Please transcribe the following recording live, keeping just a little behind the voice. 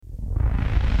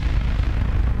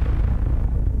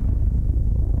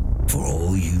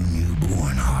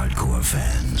hardcore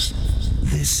fans,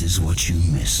 this is what you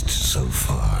missed so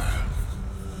far.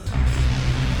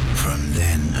 From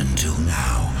then until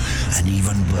now, and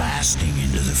even blasting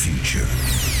into the future,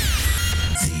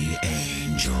 the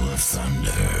Angel of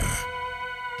Thunder.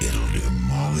 It'll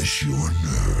demolish your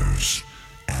nerves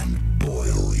and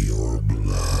boil your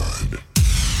blood.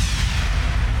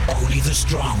 Only the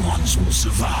strong ones will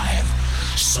survive.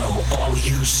 So all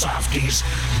you softies,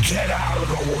 get out of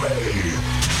the way!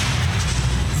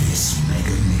 This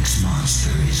mega mix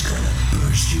monster is gonna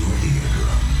burst your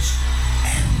eardrums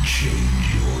and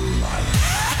change your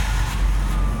life.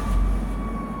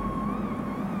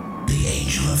 The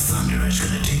Angel of Thunder is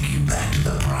gonna take you back to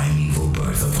the primeval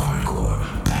birth of hardcore,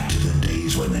 back to the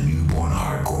days when the newborn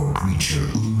hardcore creature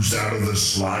oozed out of the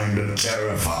slime to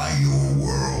terrify your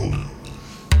world.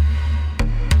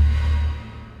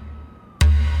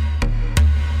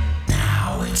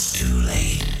 It's too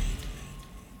late.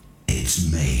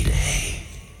 It's Mayday.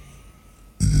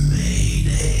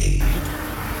 Mayday.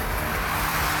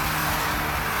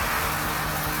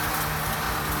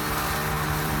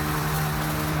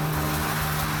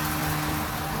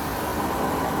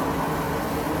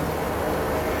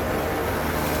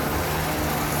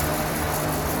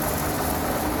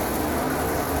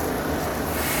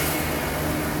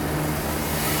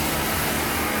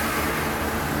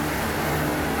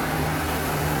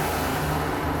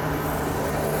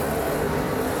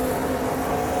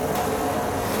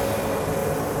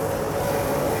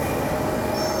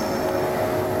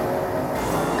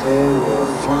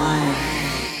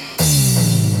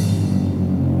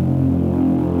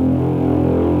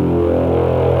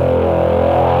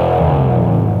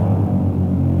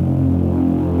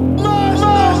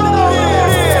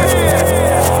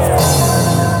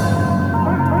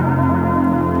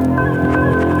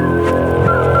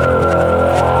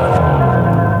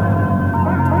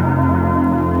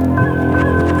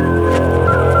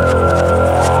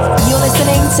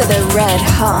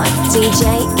 DJ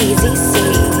Easy C.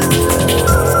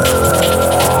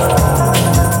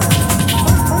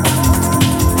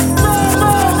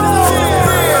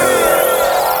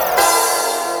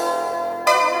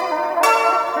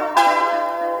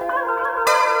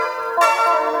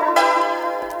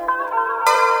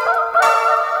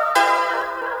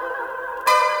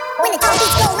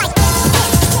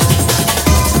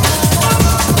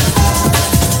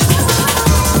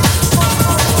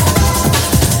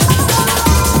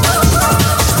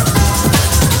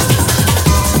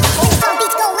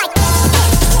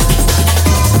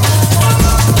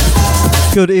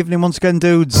 Good evening once again,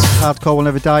 dudes. Hardcore Will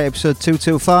Never Die, episode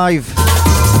 225.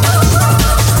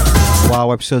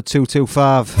 Wow, episode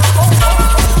 225.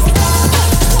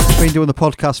 Been doing the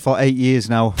podcast for 8 years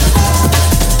now.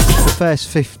 The first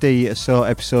 50 or so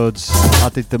episodes, I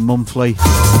did them monthly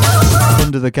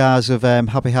under the guise of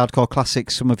Happy Hardcore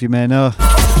Classics, some of you may know.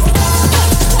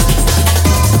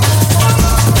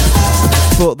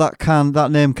 But that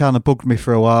name kind of bugged me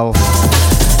for a while.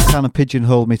 Kind of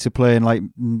pigeonholed me to playing like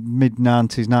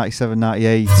mid-90s, 97,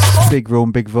 98, big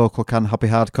room, big vocal kind of happy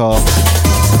hardcore.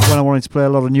 When I wanted to play a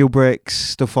lot of new breaks,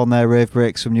 stuff on there, rave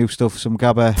breaks, some new stuff, some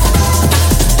gabba.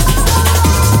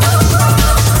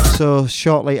 So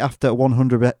shortly after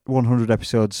 100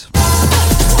 episodes,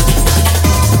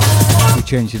 we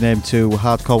changed the name to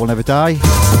Hardcore Will Never Die,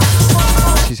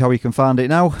 which is how you can find it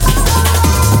now.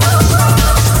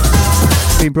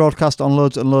 Been broadcast on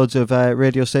loads and loads of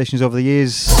radio stations over the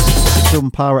years,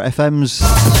 some Power FMs,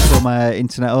 some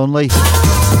internet only,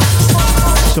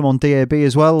 some on DAB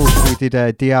as well. We did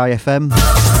DIFM,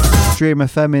 Dream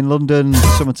FM in London,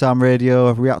 Summertime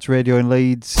Radio, React Radio in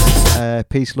Leeds,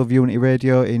 Peace Love Unity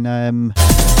Radio in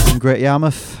Great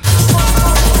Yarmouth.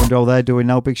 Wonder how they're doing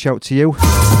now, big shout to you.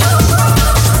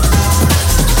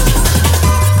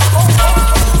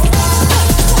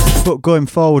 But going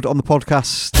forward on the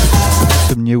podcast,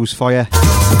 some news for you.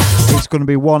 It's going to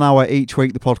be 1 hour each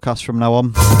week, the podcast from now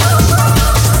on,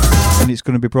 and it's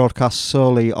going to be broadcast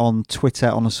solely on Twitter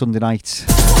on a Sunday night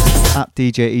at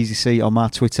DJ Easy C on my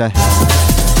Twitter.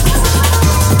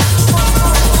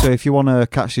 So if you want to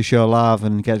catch the show live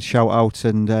and get a shout out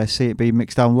and see it being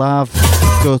mixed down live,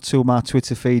 go to my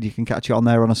Twitter feed. You can catch it on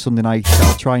there on a Sunday night.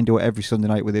 I'll try and do it every Sunday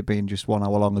night with it being just 1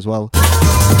 hour long as well.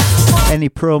 Any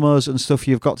promos and stuff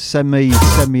you've got to send me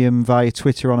them via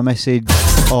Twitter on a message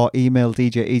or email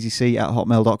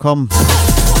djeasyc@hotmail.com.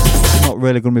 Not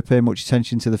really going to be paying much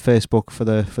attention to the Facebook for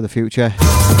the future.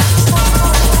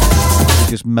 It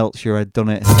just melts your head, doesn't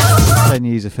it? 10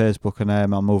 years of Facebook and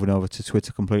I'm moving over to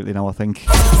Twitter completely now, I think.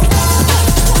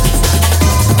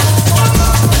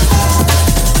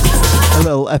 A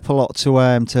little epilogue to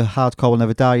Hardcore Will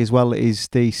Never Die as well. It is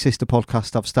the sister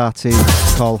podcast I've started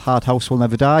called Hard House Will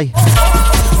Never Die.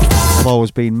 I've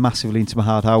always been massively into my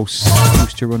hard house.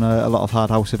 Used to run a lot of hard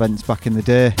house events back in the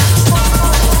day.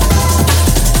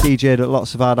 DJ'd at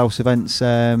lots of hard house events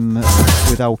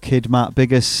with our kid Mark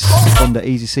Biggers under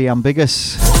Easy C and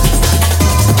Biggers.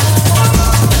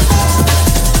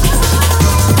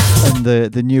 And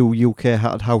the new UK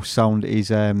hard house sound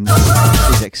is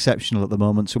exceptional at the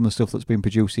moment. Some of the stuff that's been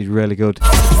produced is really good.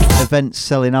 Events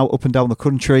selling out up and down the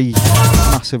country.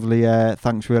 Massively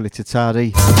thanks really to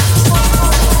Tardy.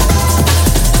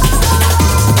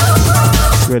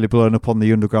 Really blowing up on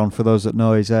the underground. For those that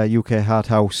know, is UK hard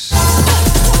house.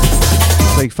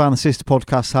 So you can find the sister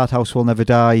podcast Hard House Will Never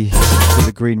Die with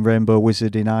the Green Rainbow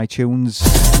Wizard in iTunes,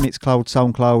 Mixcloud,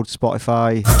 SoundCloud,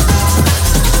 Spotify,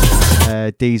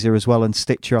 Deezer as well, and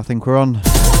Stitcher I think we're on.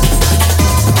 So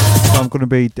I'm going to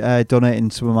be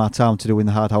donating some of my time to doing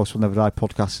the Hard House Will Never Die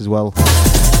podcast as well.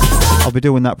 I'll be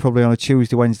doing that probably on a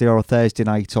Tuesday, Wednesday or a Thursday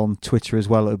night on Twitter as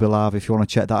well. It'll be live if you want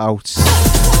to check that out. So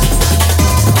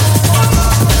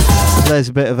there's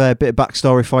a bit of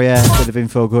backstory for you, a bit of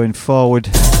info going forward.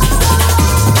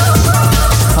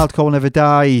 Hardcore Will Never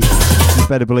Die, you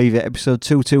better believe it, episode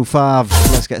 225.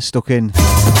 Let's get stuck in.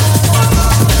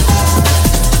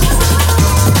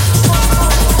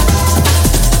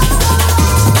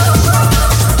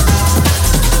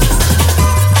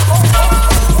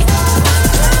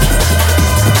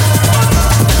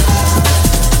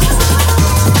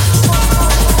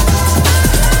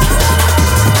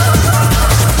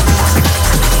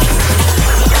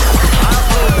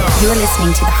 You're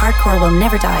listening to the Hardcore Will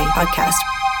Never Die podcast.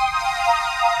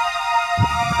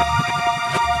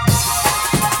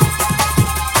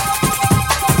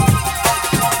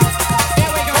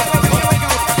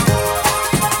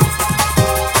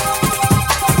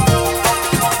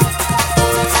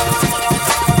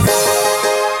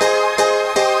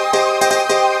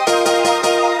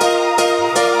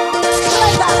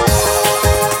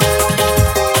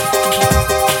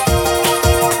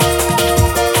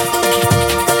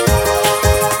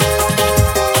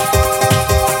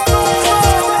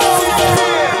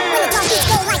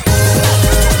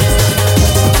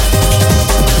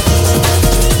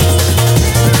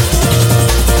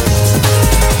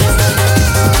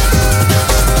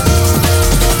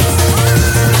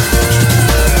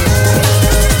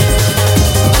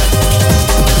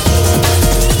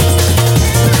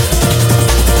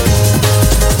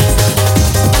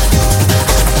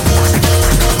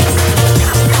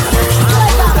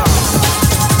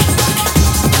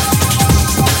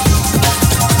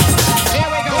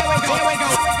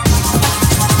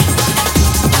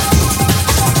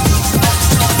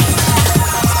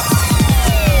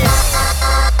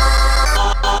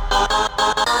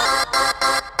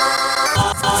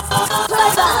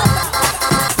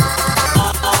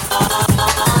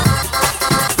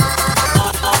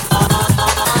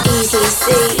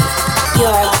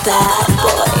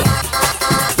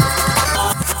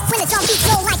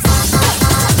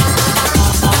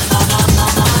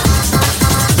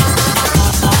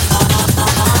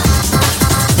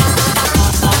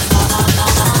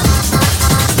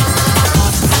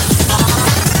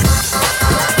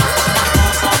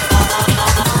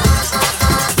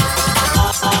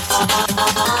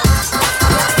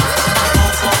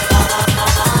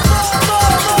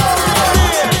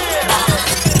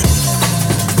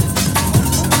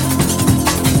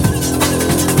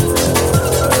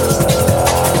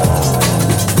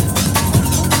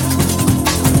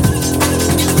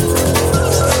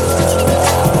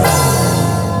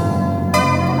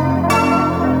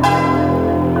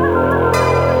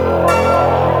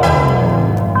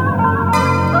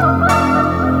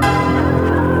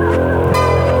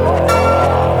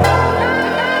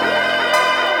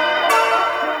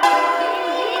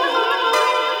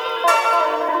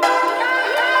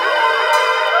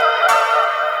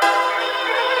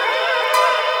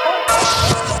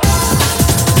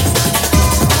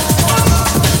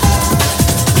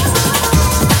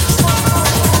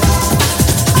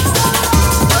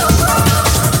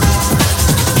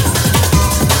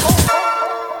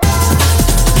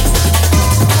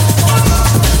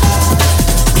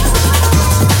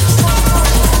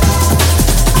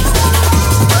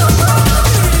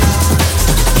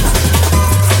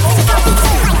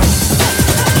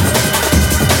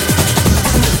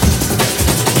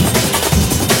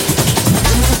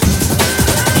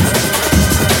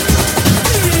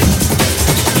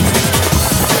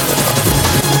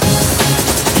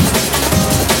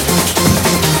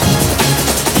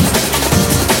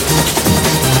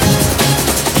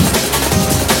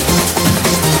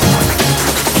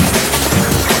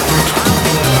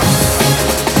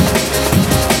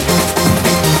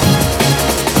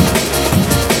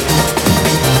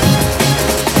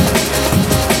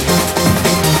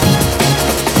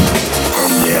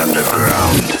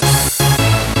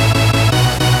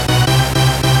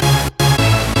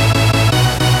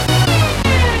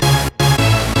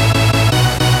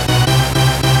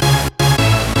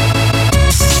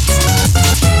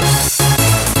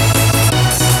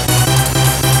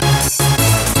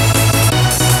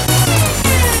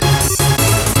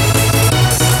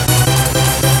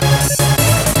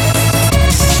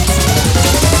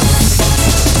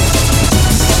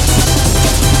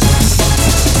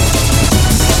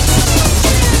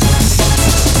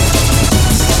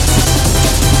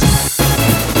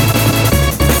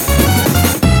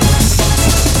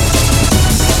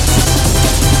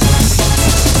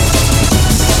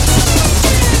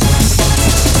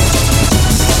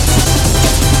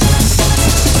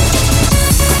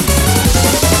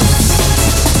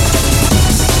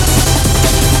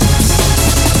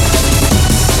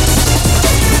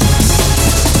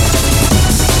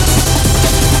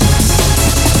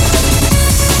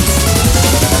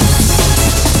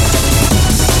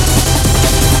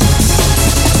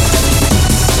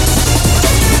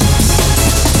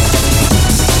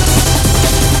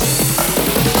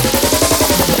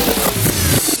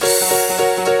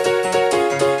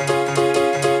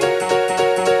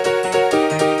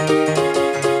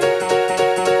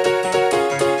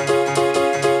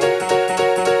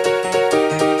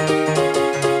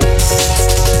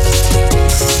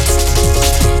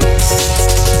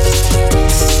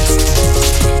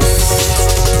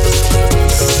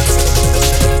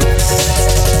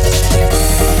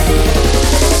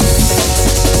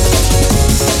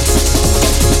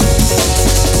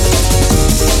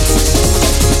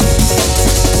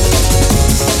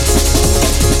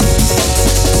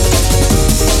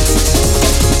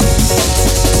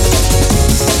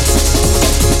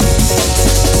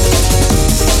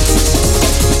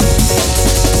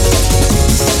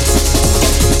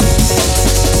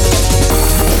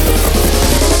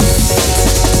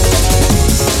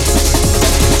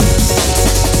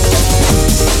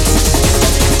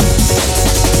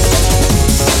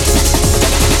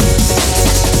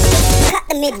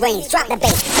 mid-range, drop the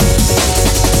bass.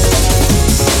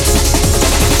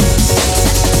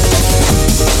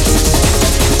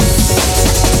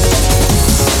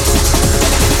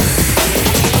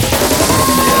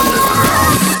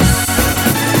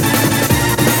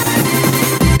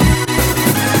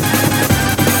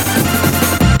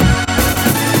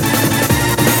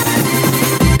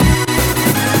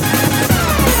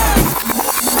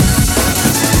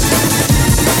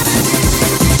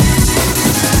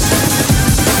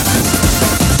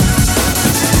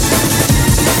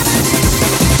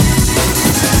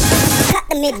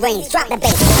 Mid-range, drop the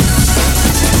bass.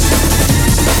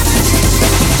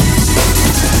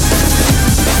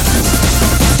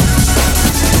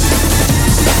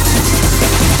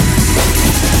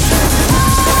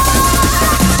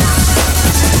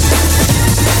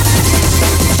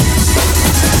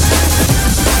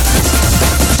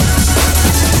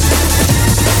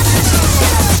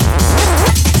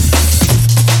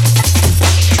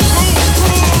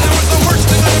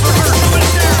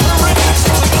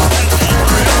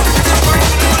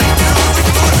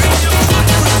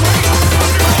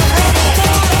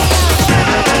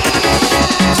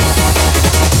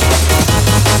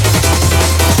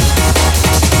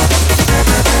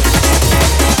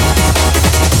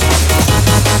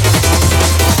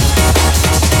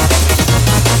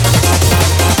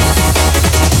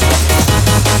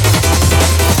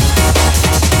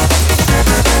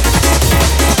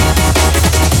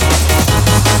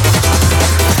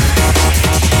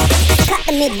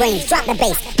 Mid-range, drop the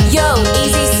bass. Yo,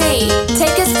 Easy C,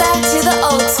 take us back to the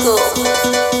old school.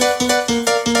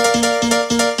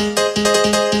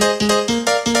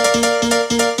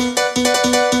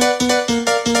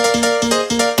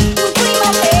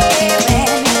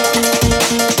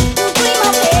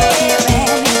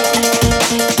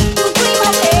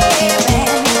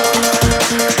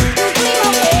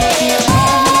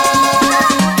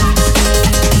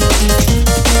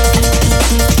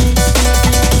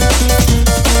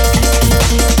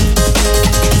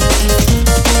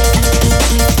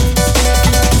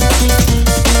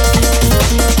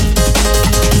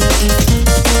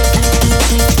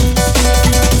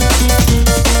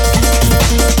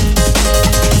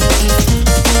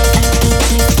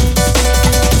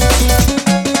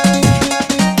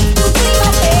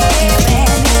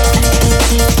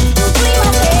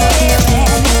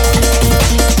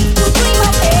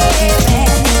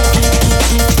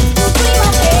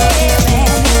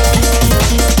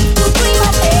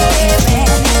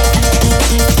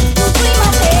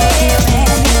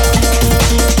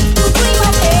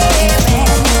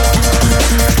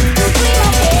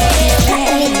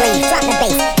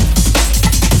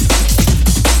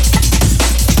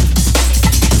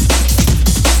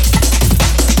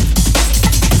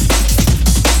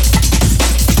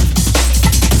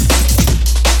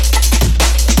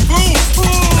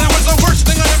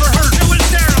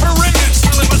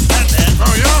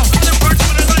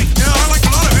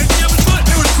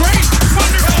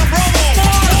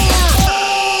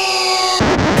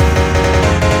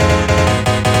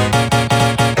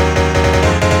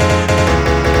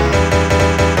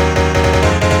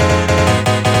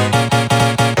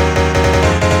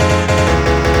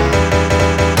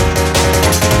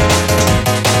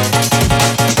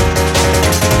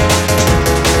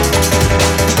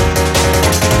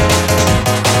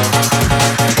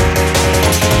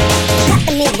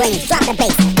 mid-range, drop the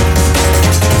bass.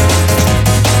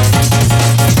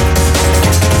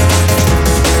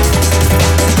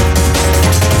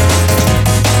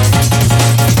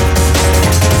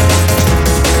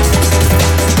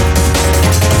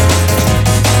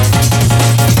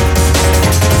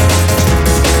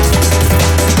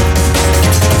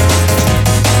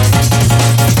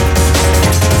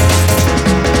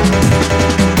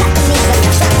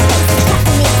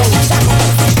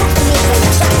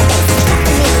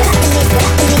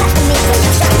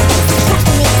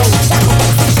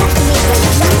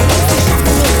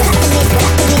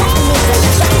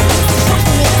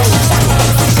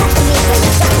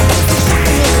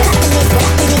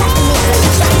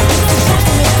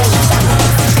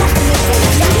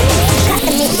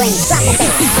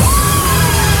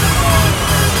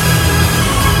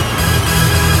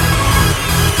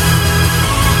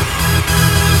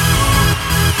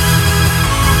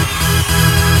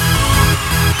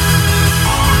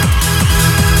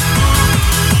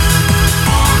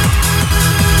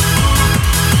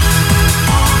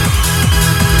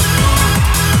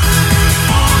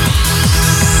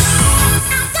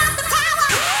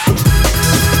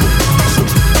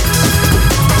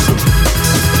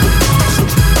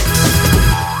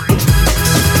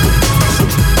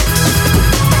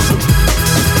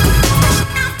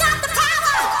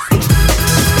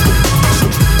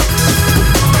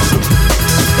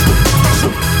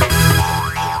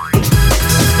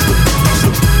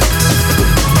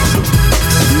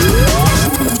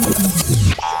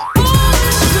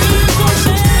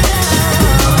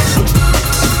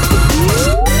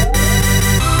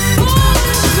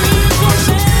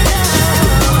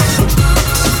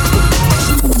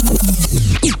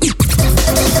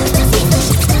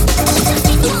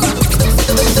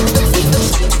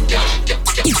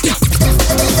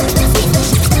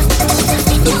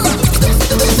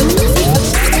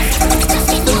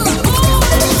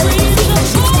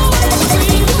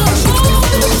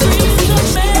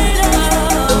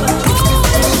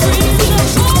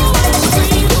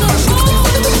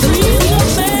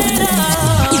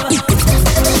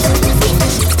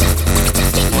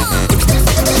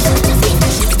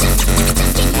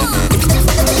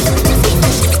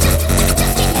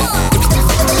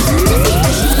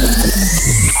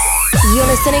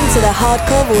 To the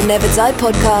Hardcore Will Never Die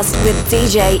podcast with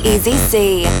DJ Easy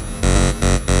C.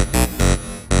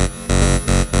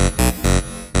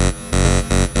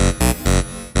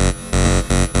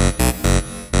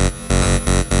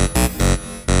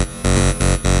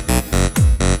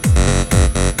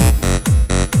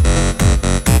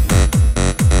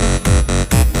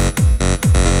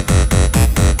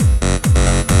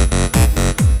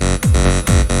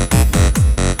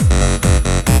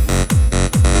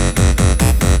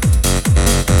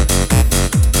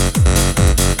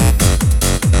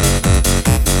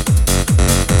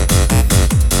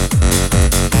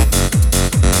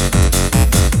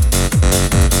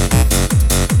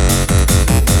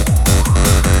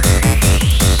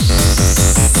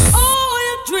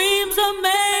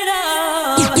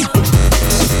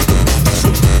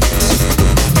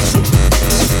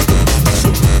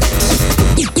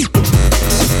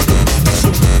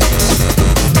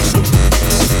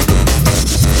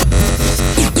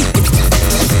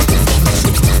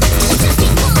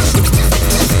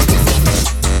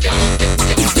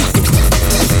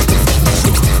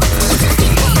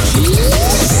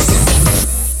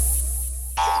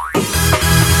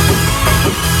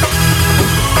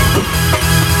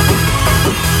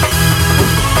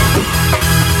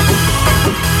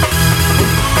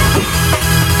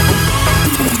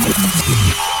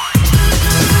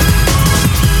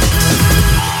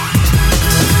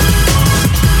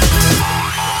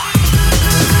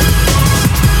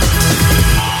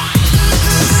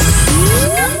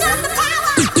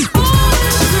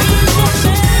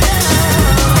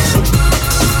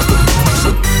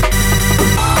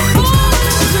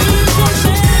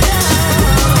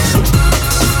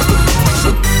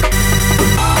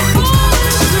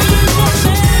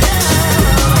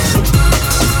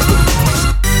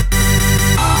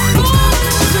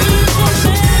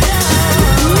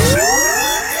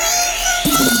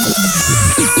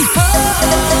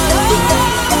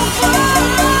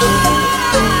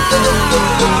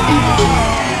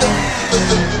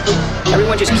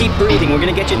 Just keep breathing. We're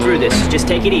gonna get you through this. Just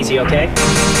take it easy, okay?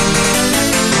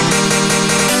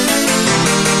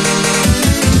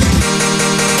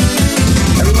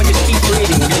 Everyone just keep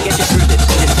breathing. We're gonna get you through this.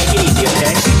 Just take it easy,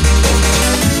 okay?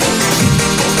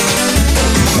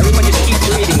 Everyone just keep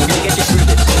breathing. We're gonna get you through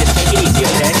this. Just take it easy,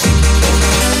 okay?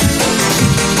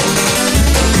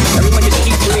 Everyone just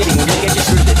keep breathing. We're gonna get you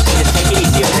through this. Just take it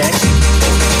easy, okay?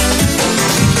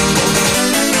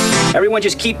 Everyone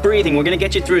just keep breathing. We're gonna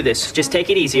get you through this. Just take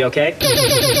it easy, okay?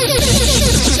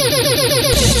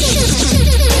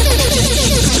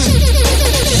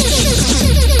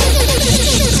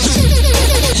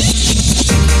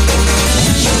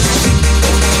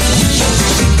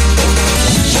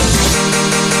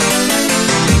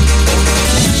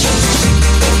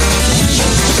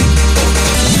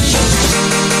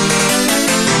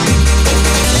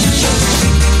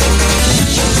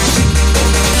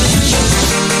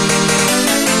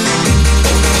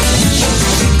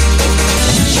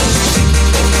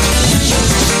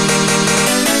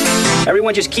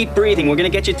 Everyone just keep breathing. We're gonna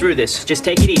get you through this. Just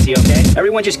take it easy, okay? Everyone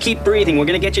just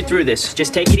keep breathing.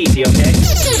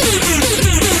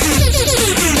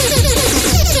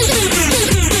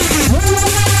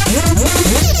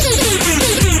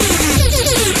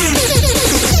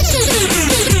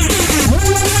 We're gonna get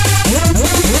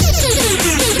you through this.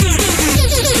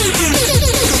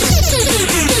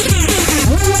 Just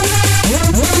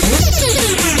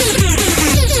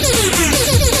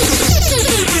take it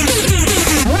easy,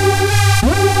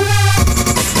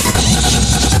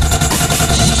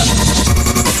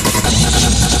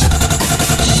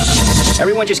 okay?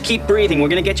 Everyone just keep breathing. We're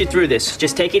gonna get you through this.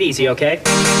 Just take it easy, okay?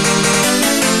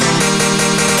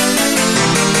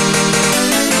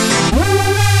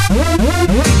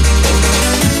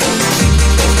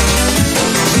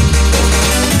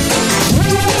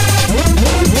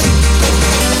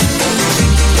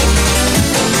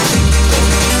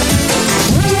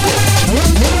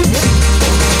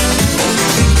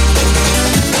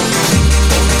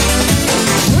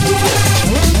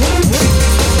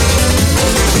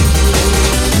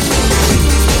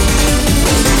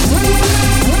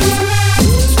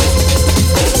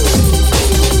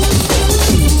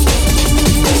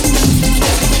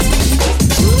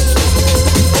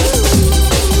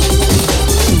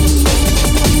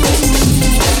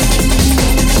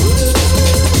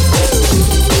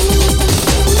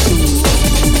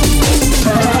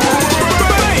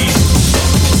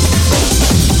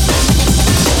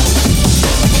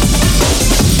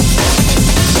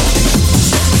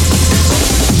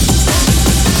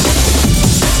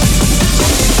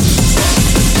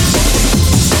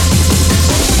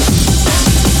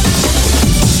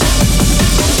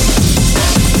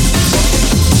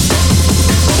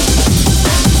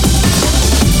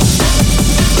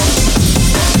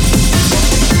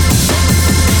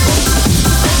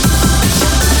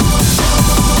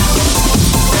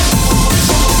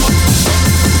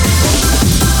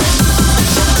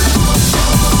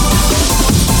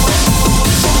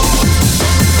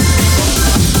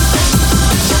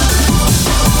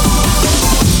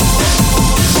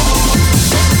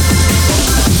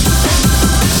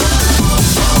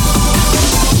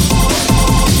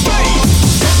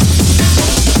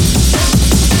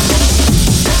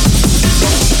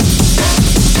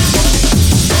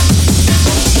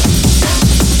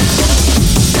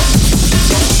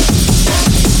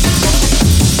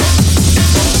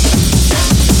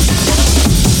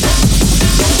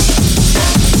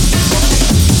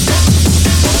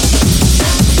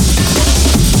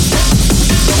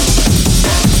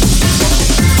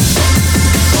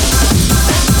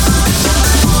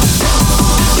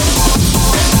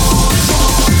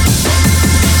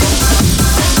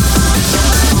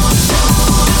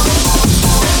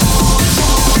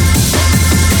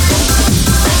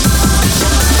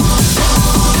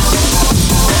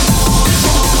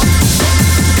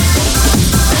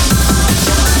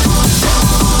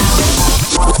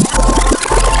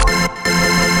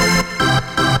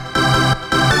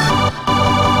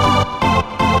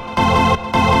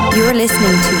 You're listening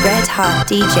to Red Hot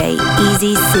DJ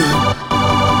Easy C.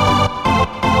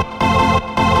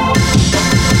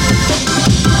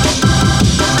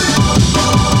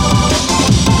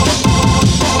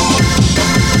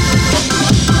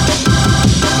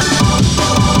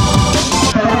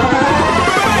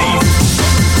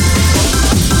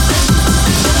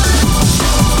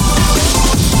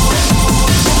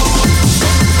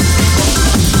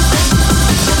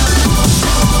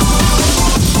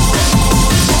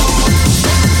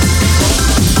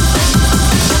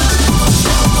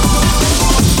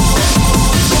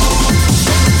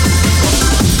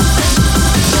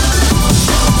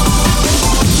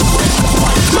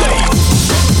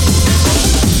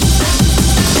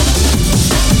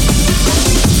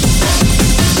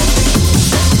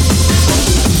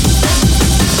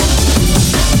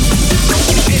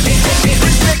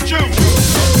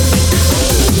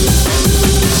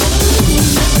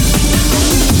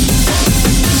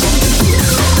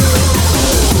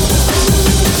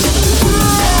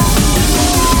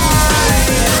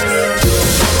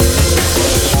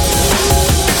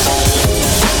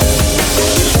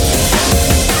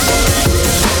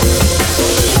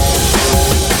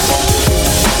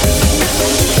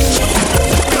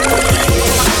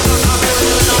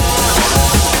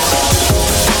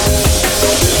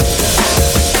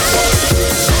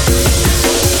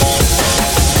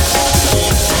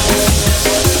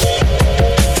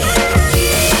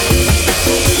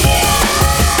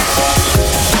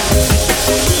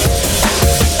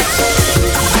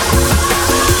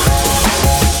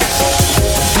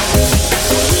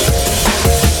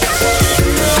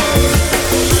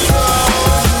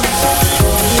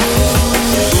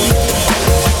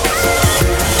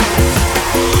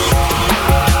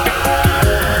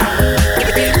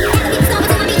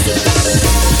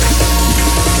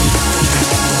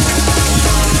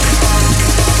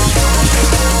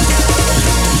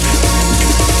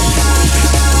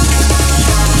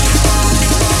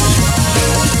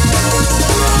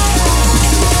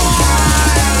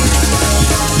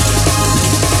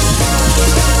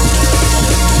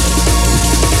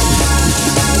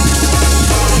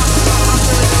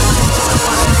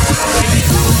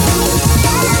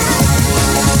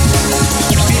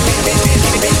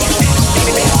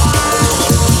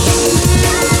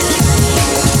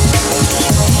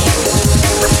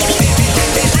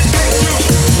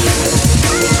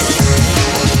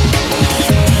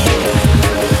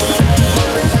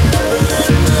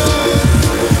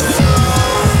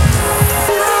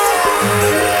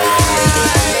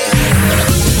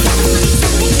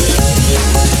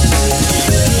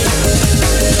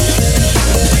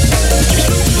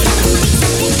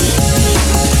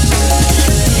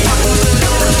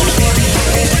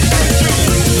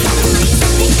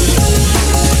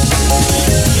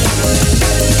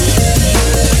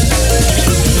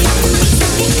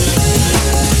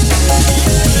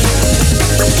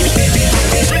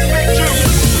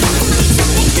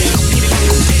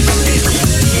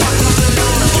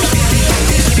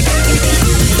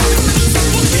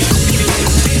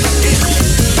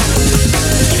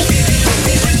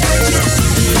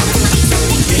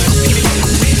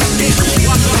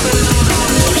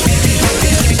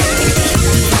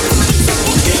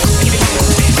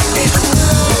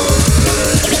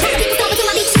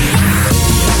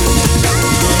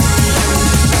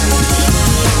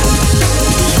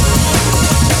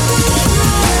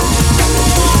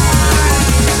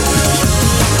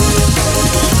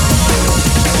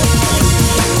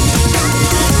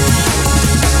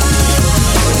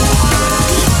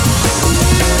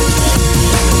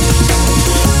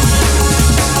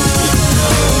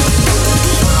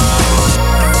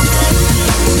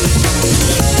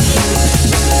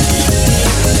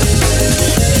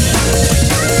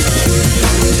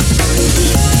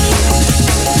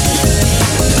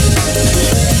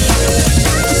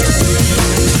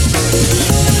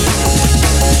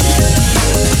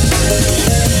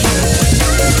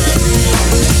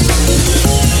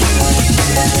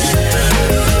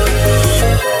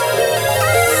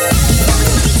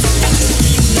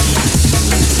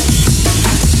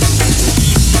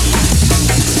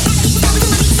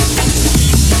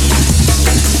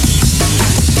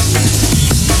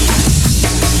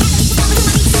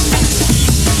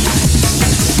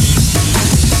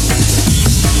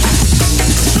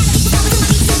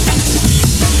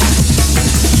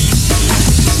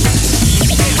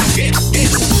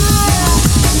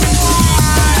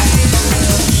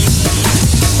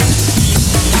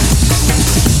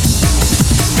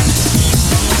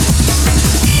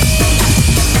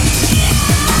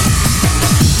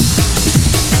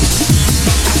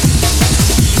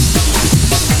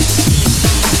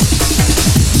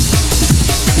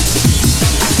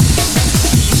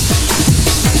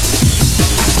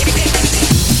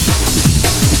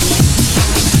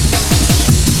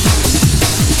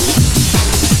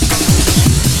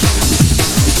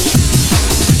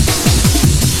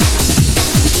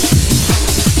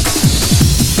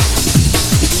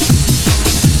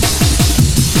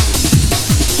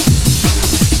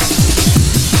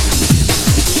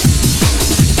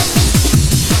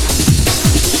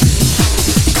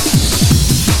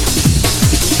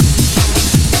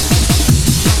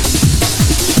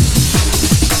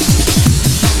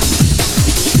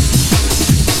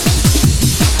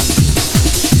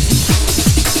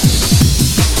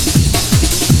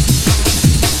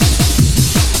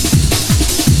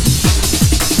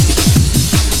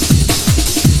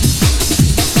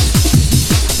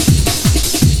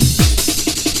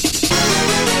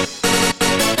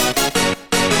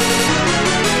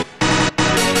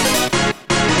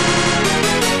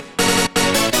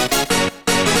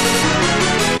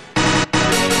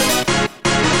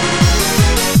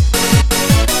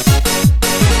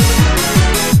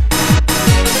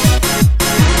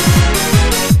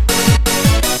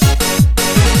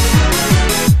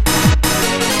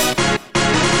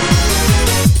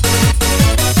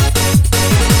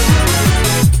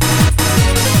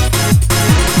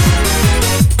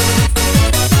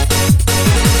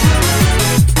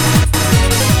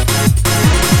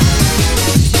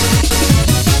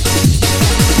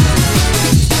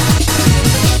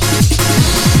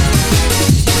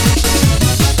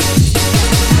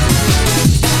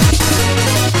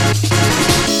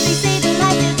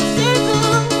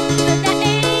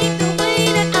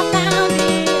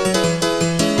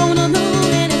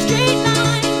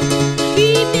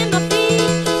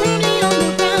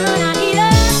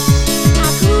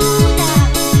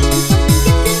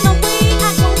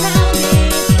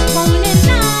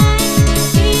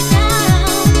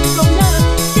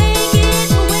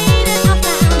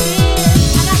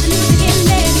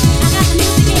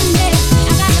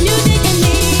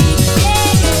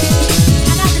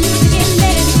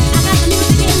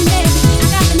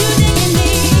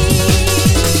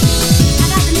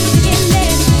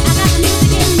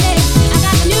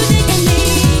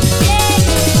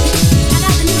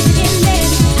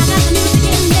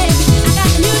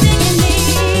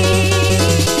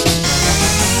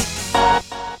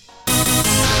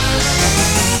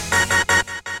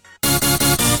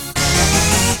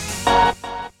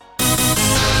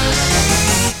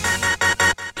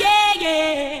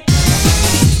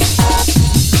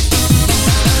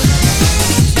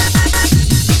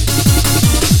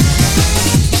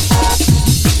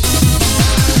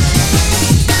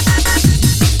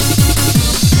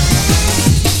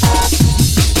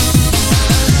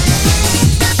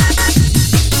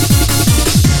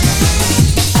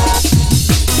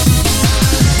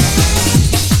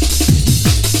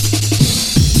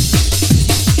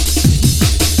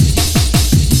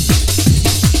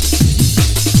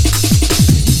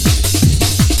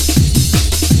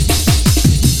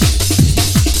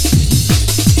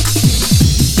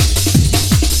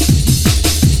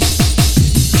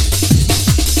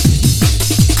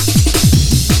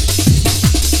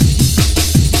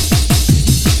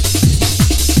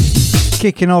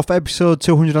 Kicking off episode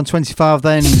 225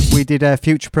 then, we did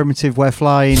Future Primitive, We're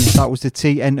Flying. That was the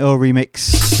TNO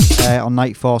remix on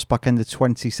Night Force back in the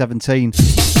 2017.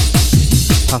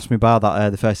 Passed me by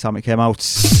that the first time it came out.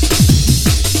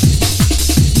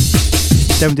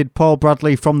 Then we did Paul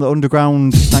Bradley from the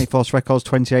Underground, Night Force Records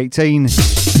 2018.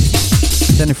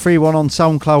 Then a free one on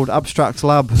SoundCloud, Abstract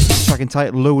Lab, track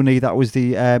entitled Looney. That was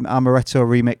the Amaretto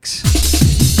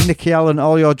remix. Nicky Allen,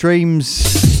 All Your Dreams.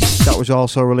 That was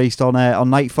also released on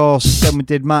Night Force. Then we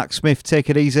did Mark Smith,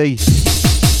 Take It Easy.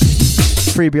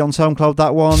 Freebie on SoundCloud,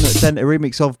 that one. Then a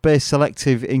remix of Bass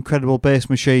Selective, Incredible Bass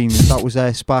Machine. That was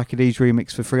Sparky D's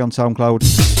remix for free on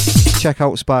SoundCloud. Check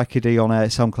out Sparky D on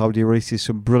SoundCloud, he releases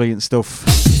some brilliant stuff.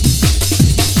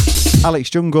 Alex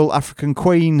Jungle, African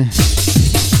Queen.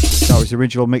 That was the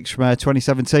original mix from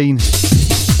 2017.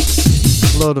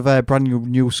 A load of brand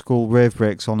new school rave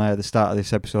breaks on the start of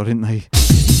this episode, didn't they?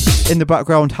 In the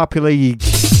background, Happy League,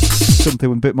 something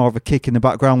with a bit more of a kick in the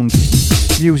background.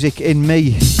 Music in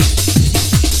Me.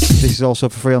 This is also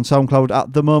for free on SoundCloud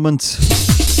at the moment.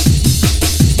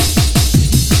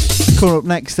 Coming up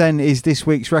next then is this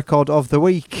week's record of the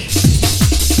week.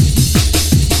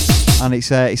 And it's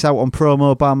out on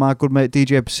promo by my good mate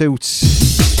DJ Pursuits.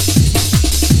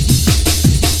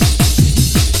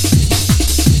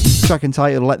 Track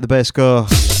entitled Let the Bass Go.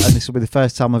 And this will be the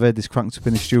first time I've heard this cranked up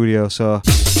in the studio, so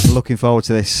I'm looking forward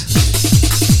to this.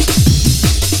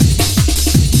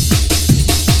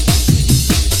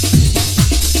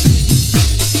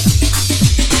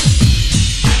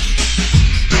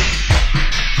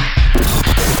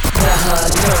 The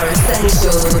Hardcore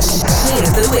Essentials. Tune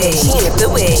of the week. Tune of the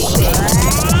week.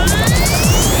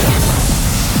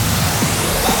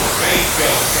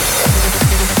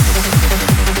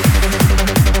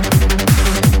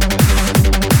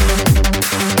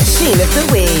 Tune of the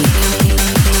week.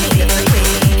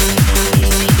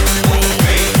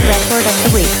 Record of the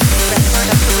week.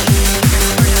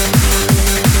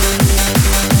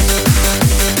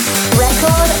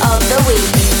 Record of the week.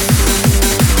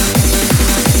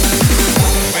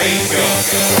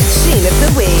 Tune of the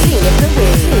week. Tune of the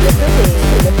week. Tune of the week.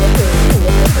 Tune of the week. Tune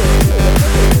of the week.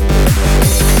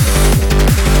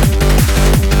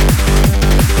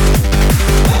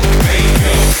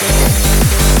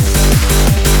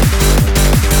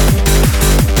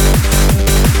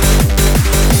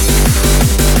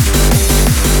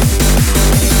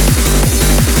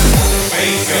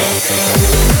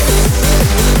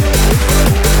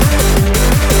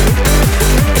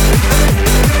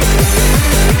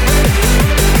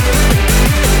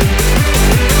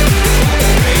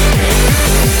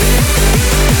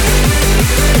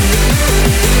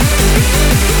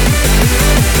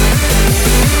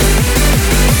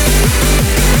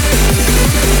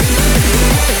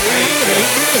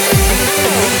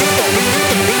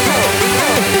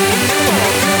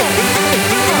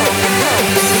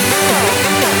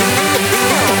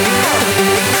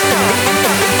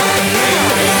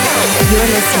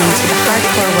 Listening to the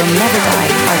Hardcore Will Never Die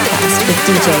podcast with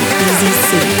DJ Easy C.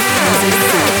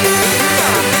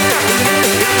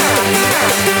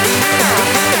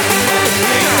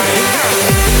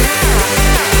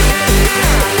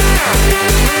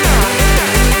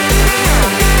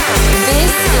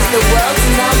 This is the world's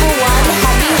 #1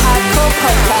 happy hardcore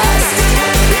podcast.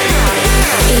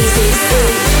 Easy C,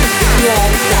 you're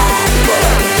that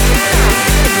boy.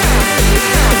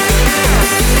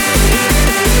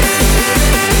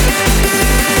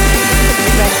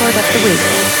 Record of the week.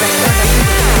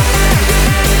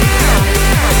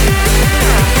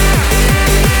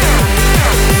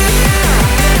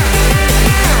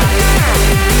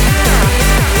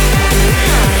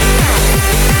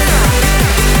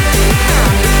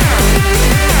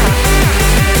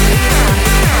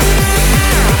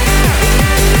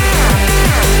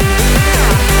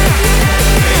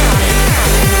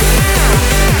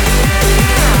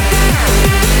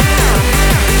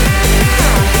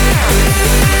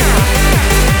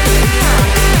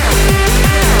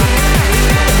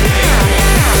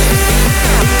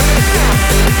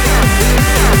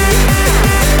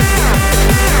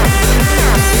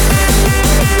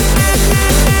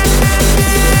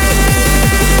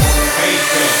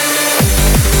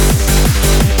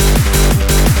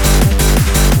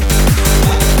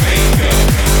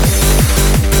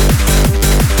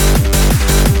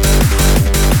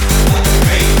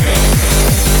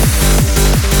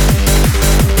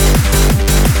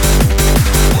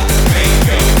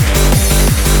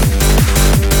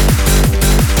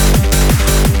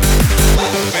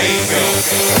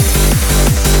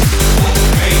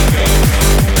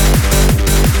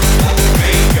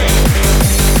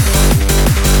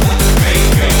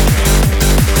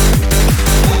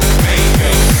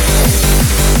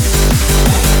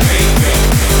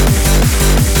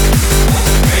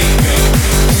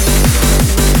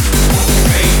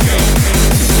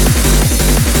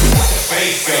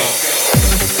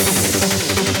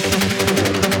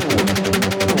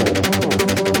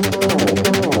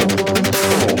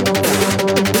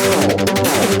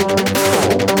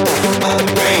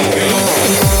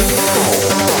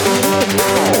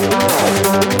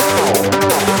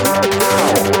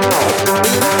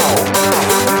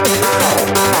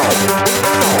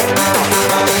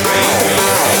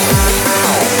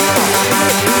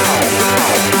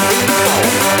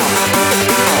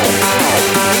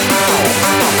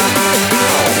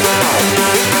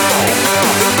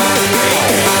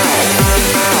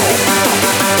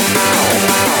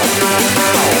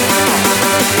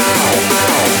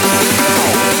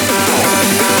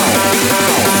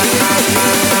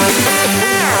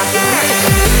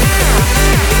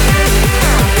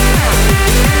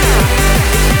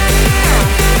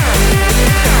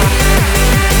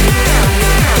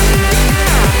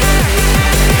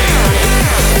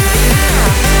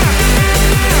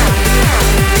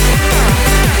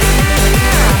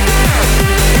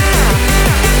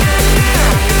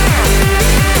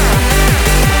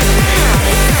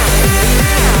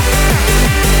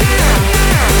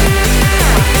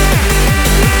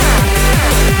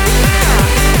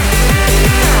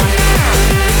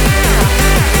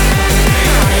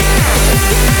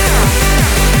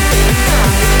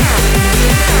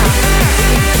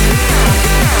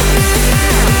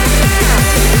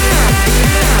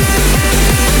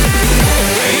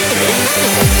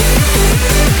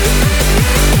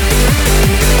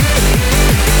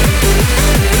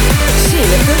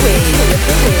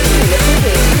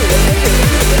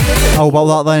 How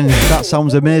about that then? That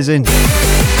sounds amazing.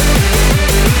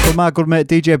 From my good mate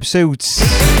DJ Pursuits,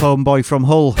 homeboy from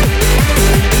Hull.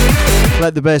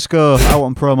 Let the bass go, out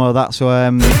on promo that, so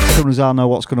as soon as I know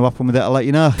what's going to happen with it, I'll let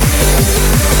you know.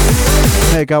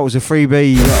 May go out as a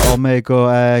freebie, or may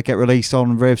go get released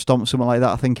on Rave Stomp, something like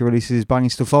that. I think he releases his banging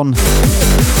stuff on.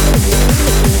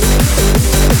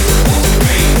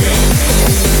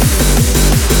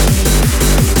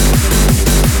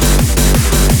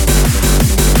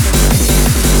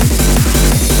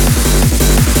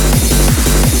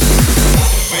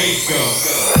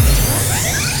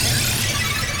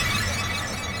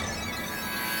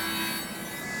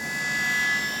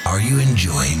 Are you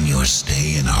enjoying your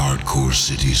stay in Hardcore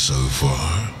City so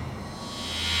far?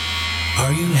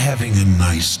 Are you having a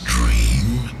nice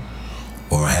dream?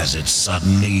 Or has it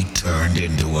suddenly turned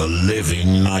into a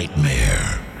living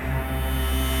nightmare?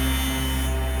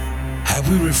 Have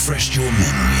we refreshed your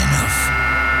memory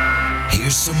enough?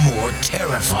 Here's some more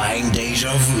terrifying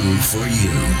deja vu for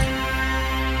you.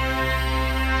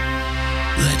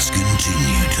 Let's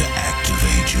continue to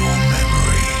activate your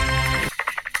memory.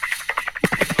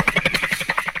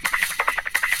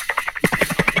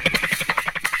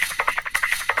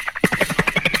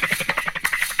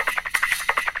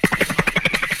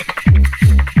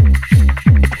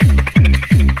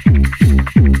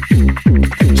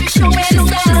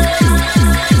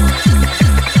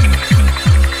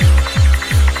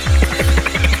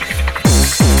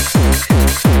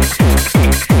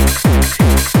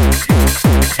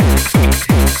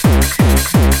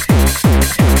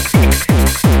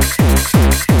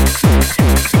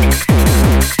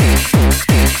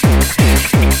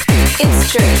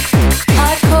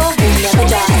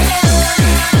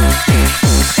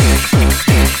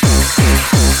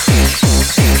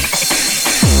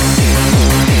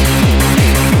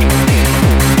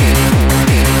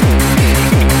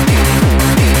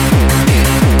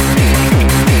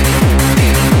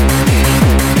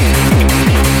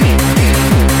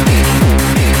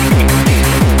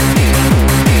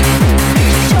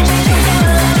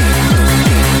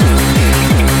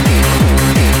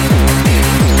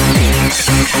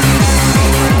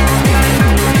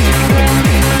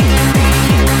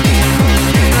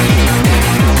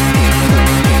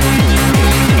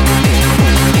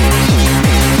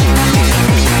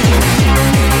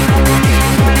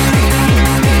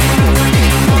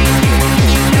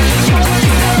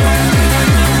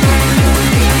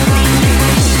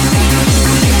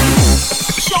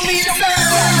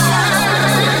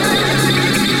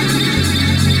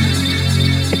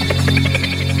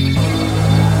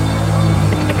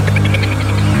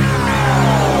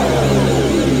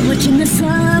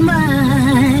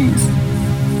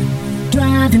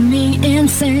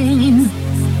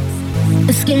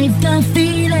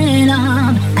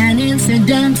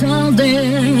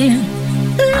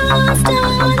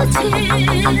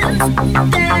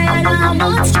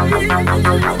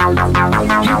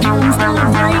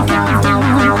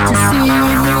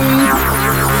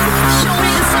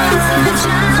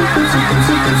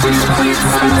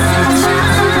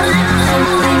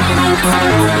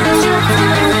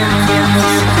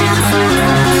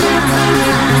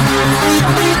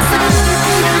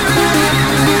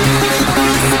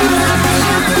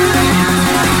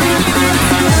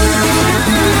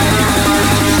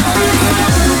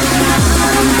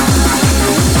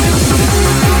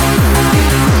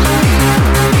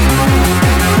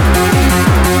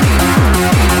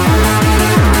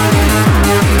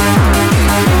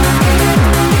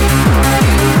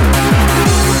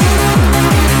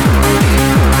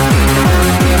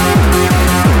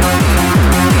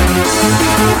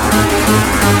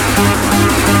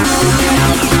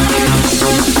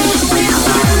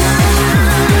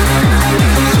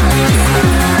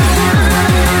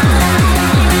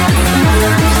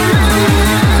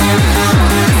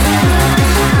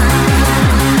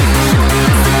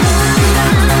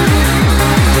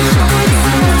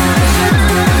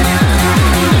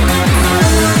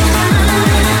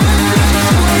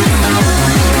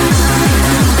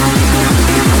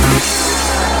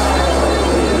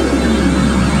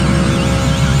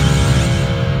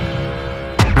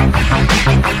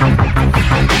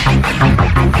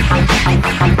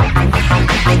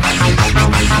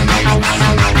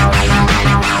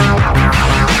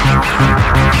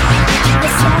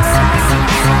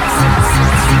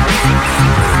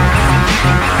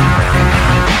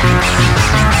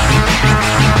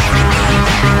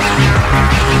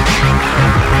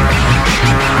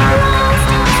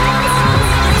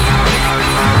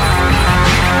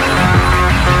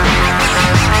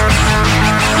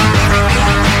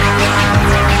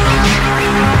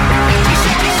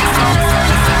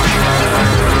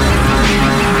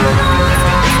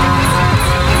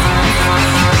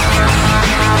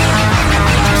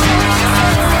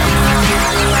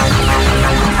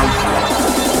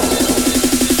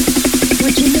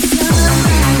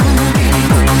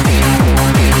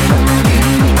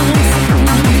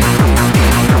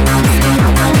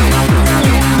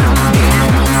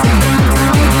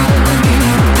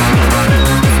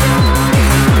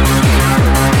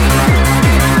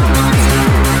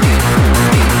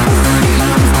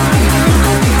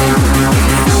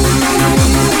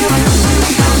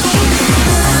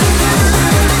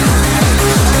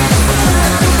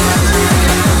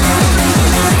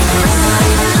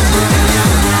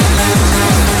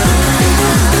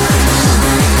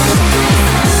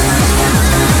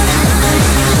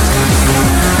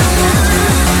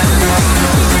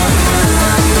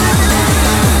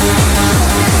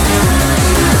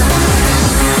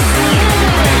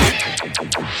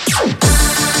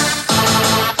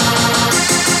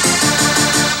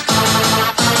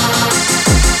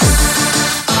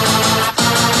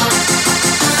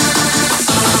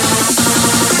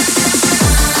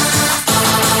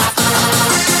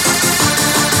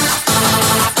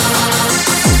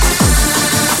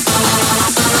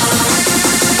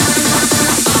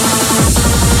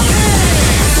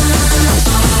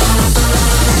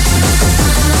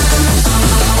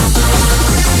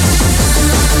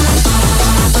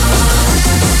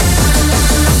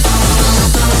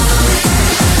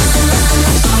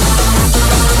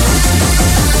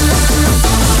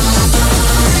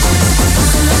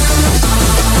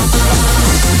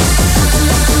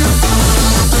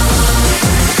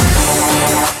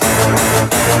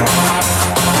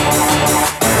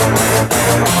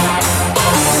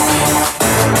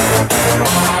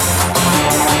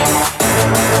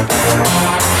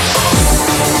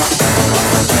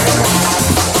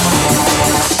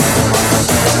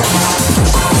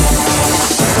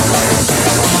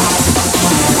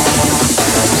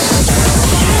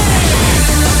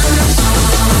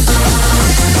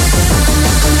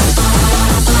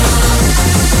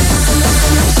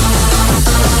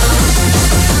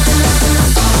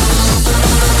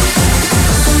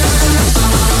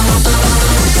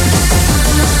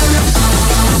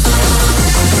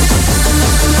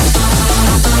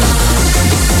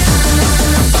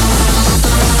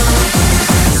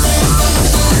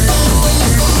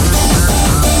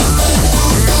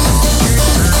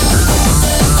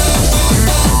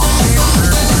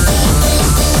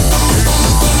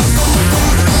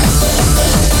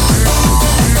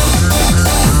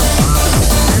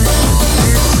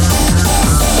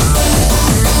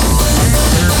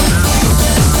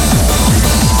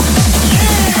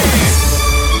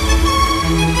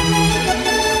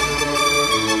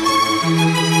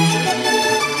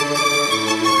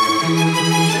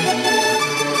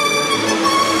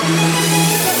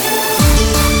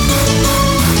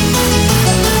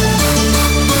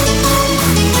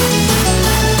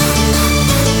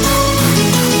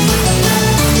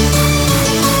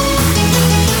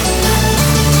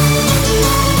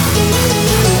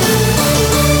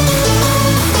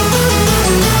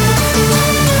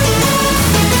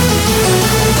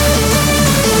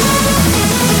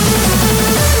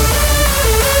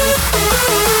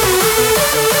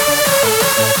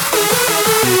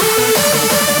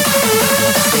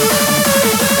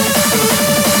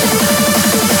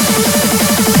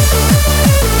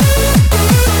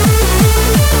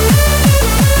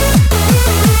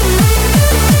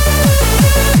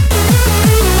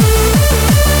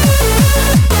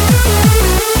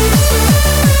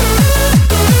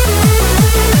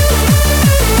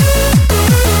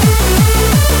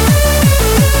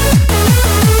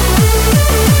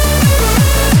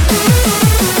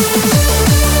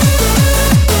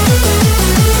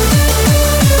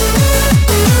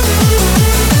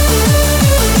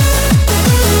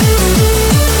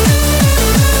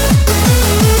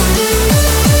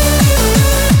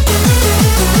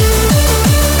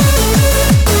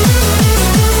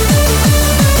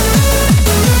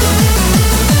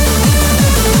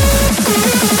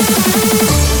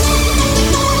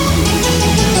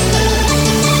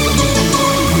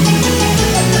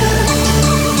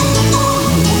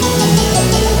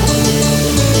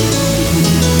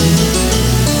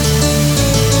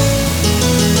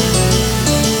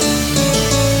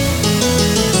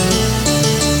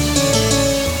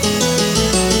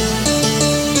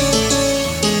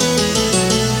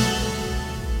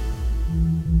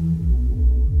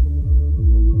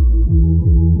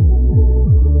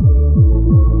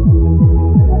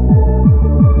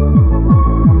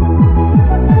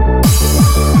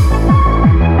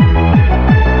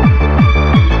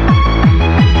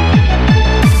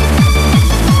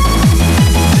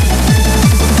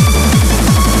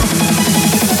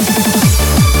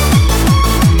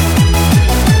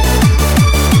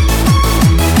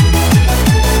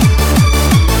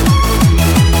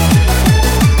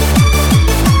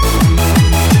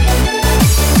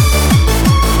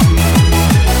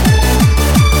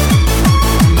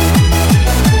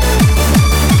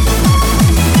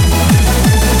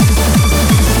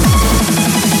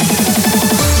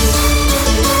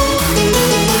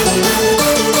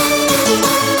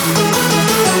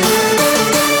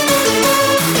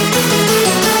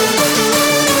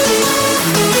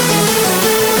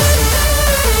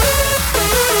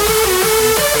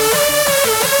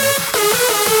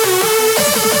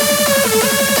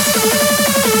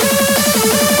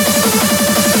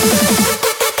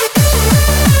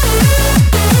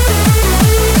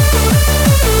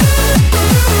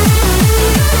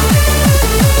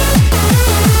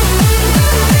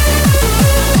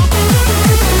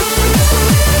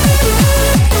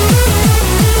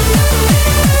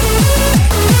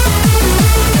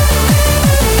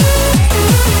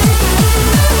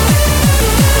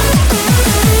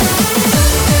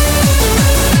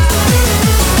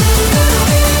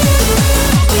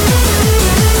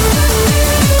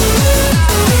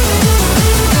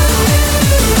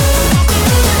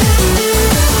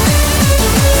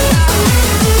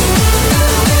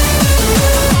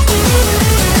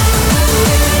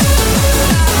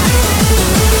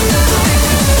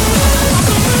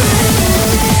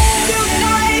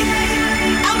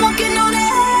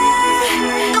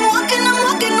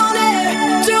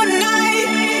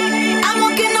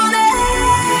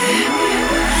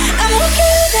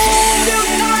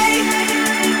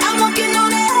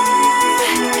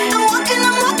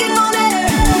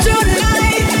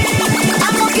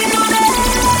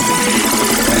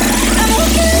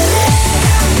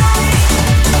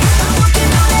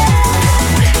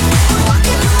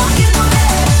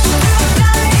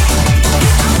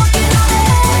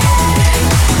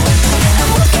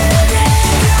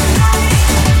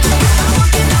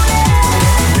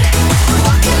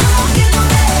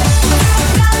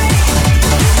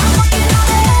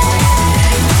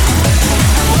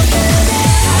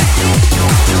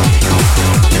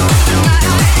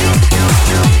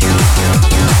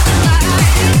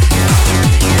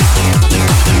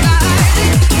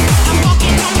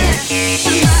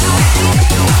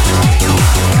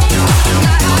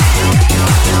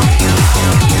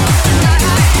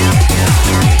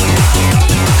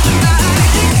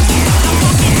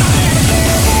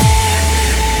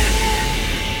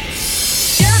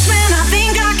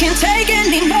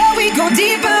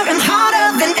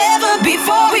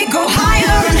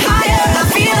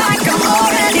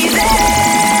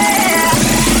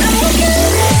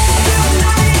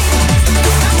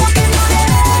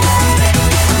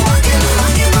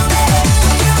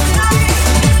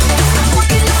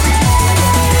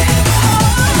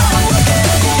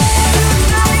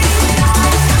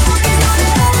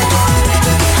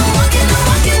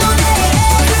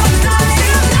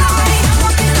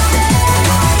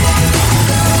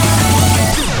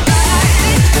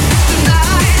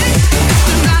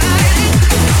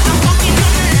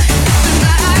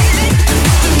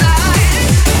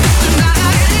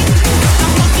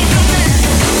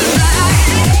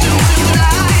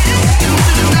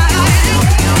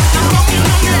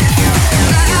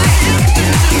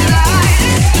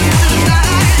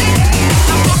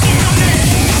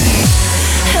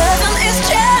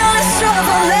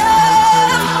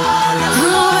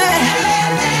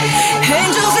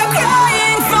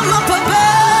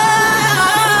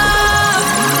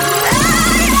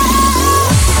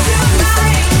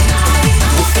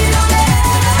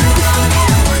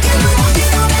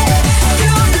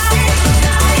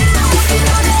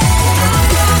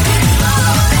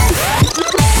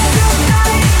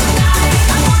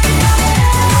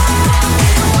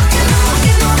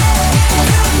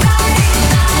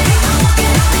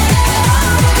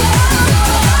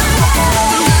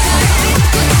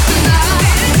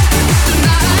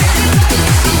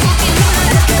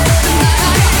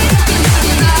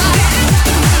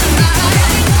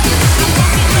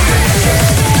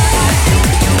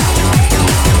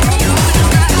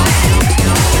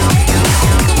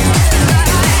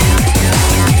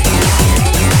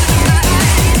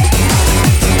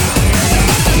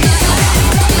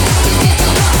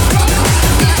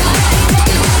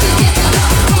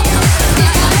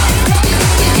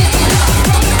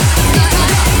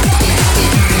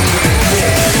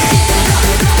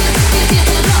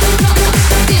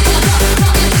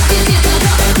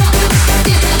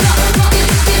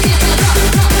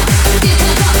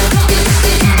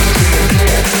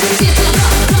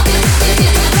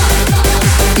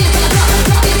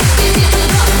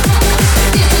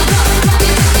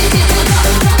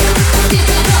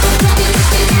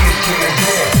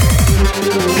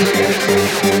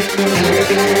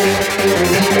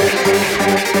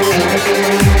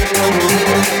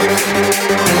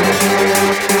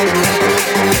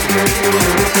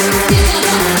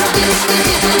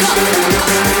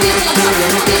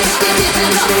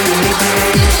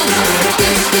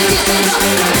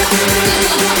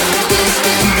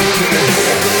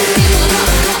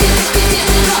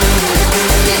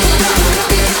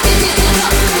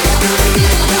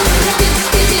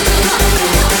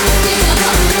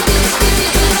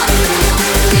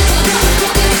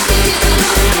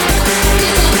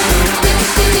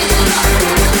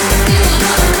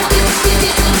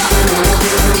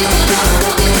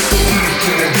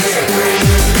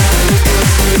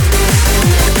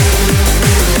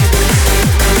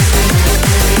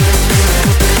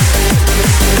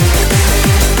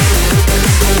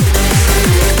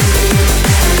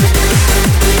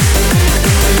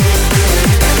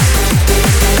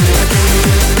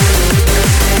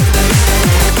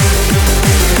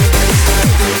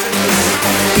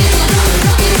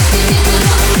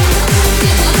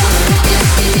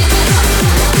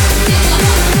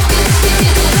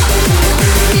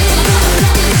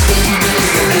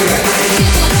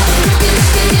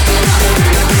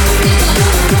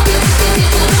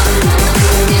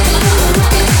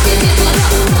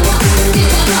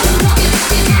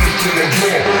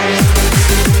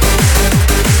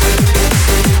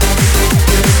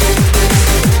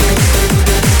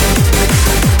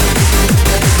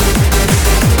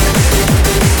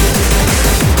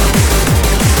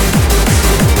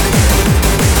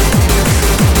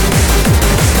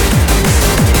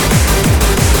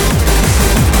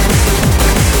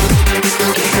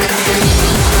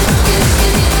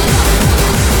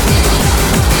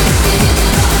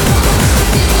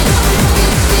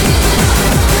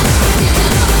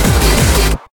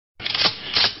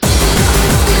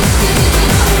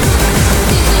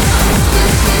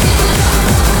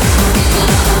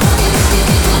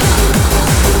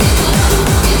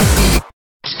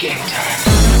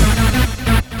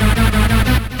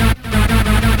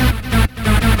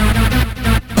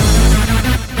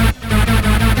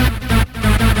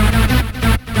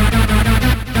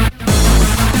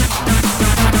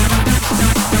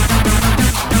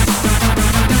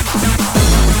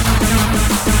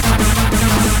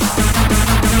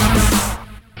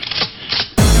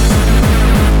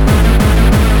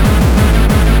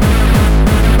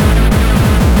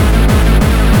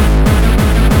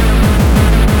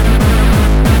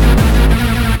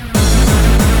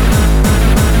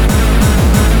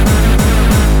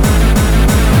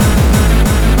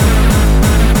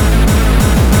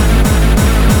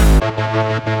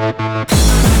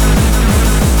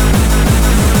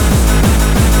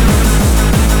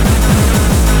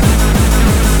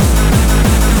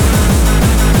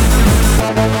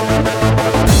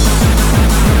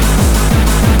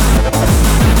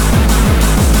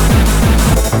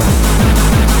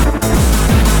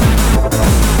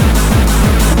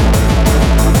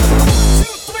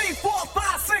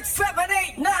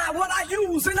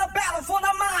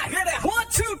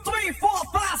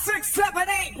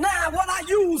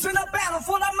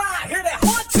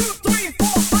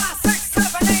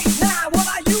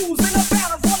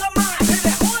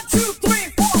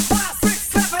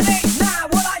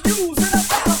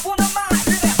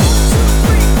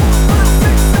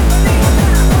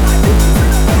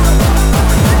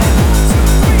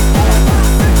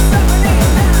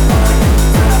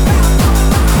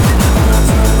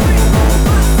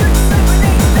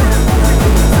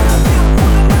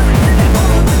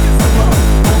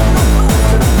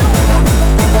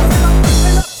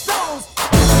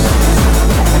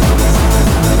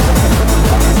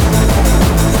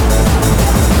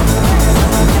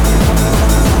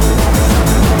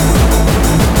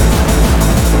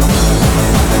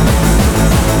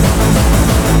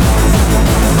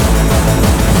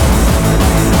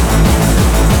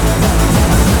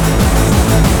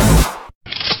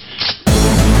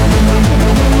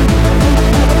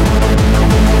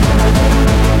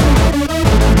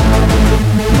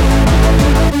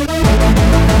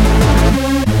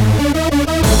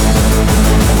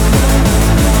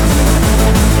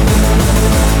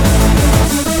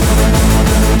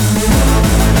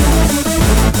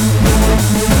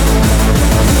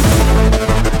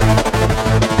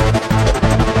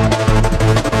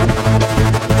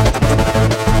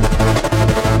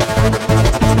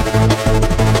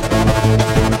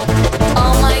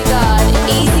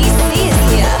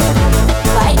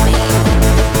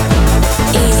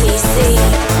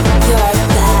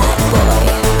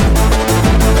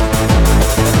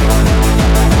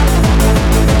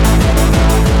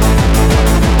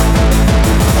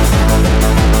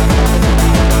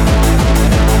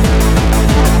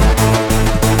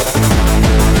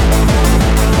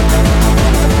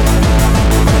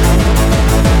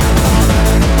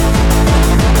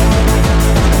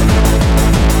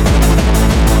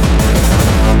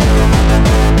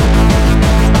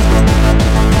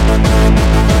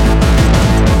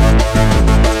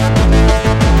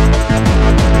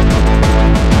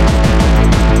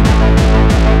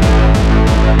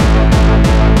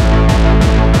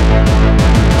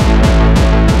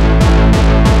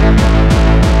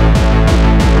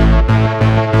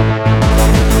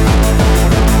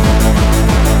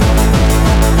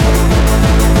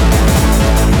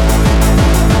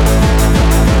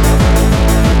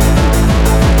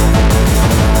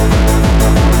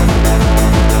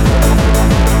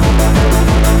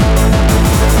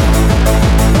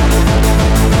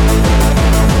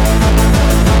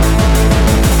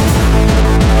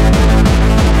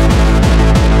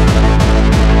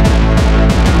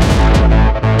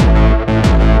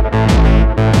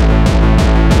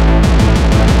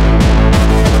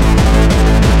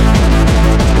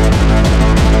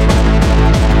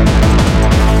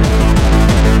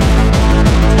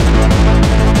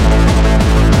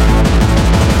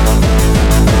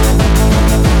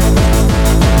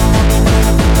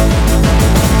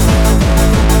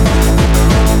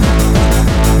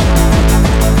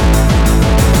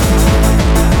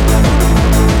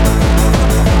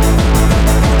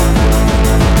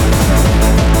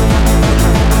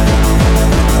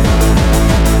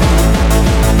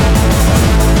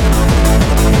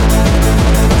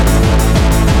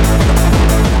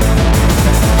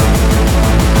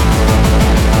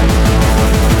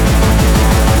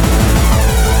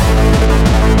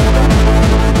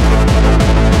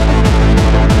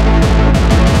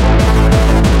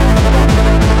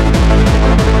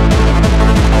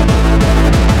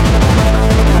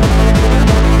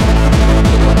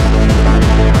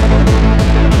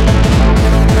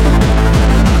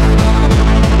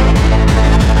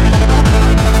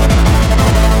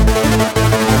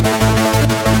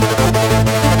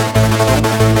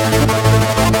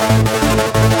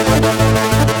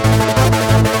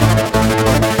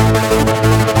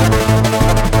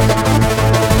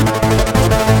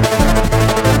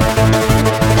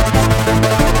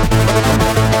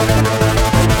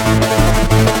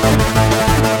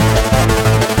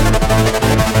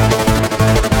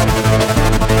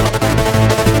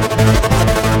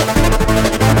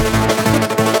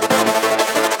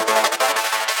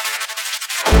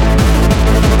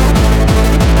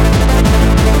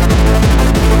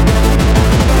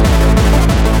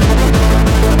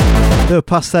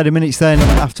 past 30 minutes then,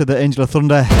 after the Angel of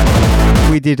Thunder,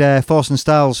 we did Force and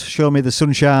Styles, Show Me the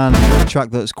Sunshine, a track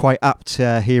that's quite apt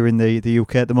here in the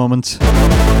UK at the moment.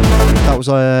 That was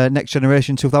Next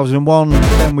Generation 2001.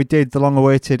 Then we did the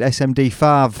long-awaited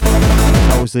SMD5.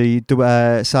 That was the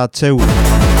Side 2,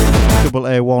 Double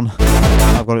A1.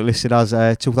 I've got it listed as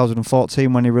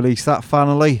 2014 when he released that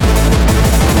finally.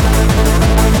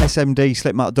 SMD,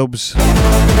 Slipmatt Dubs.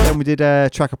 Then we did a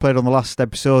track I played on the last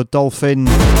episode, Dolphin,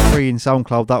 free in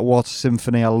SoundCloud, that Water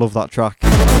Symphony. I love that track.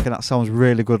 I reckon that sounds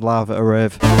really good live at a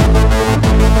rave.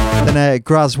 Then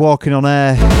Graz, Walking on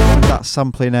Air, that's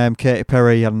sampling Katy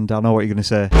Perry, and I know what you're going to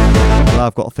say. Well,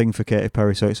 I've got a thing for Katy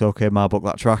Perry, so it's okay, my book,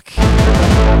 that track.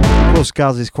 Plus,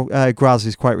 Graz is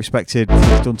quite respected.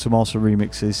 He's done some awesome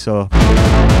remixes, so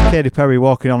Katy Perry,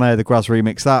 Walking on Air, the Graz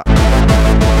remix, that.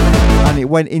 And it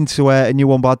went into a new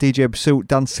one by DJ Pursuit,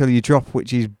 Dance Till You Drop,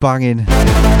 which is banging. So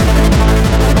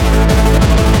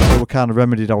we kind of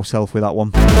remedied ourselves with that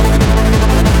one.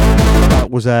 That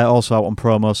was also out on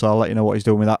promo, so I'll let you know what he's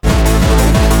doing with that.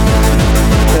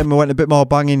 Then we went a bit more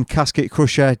banging, Casket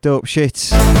Crusher, Dope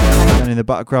Shit. And in the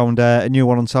background, a new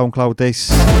one on SoundCloud, this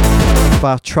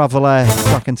by Traveller,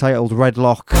 track entitled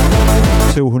Redlock,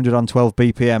 212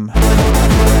 BPM.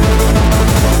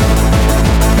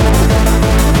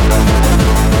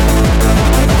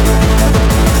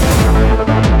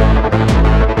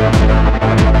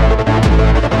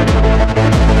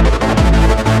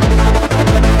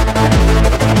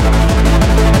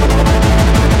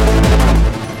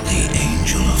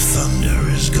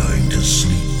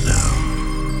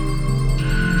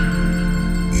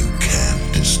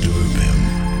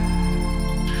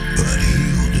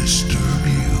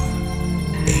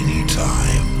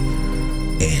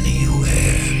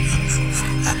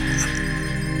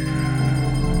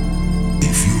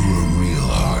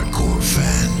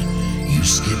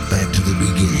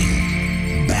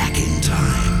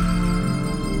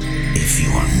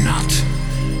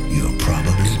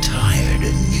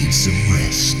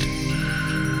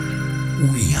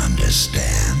 We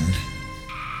understand.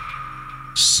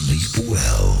 Sleep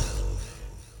well,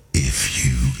 if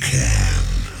you can.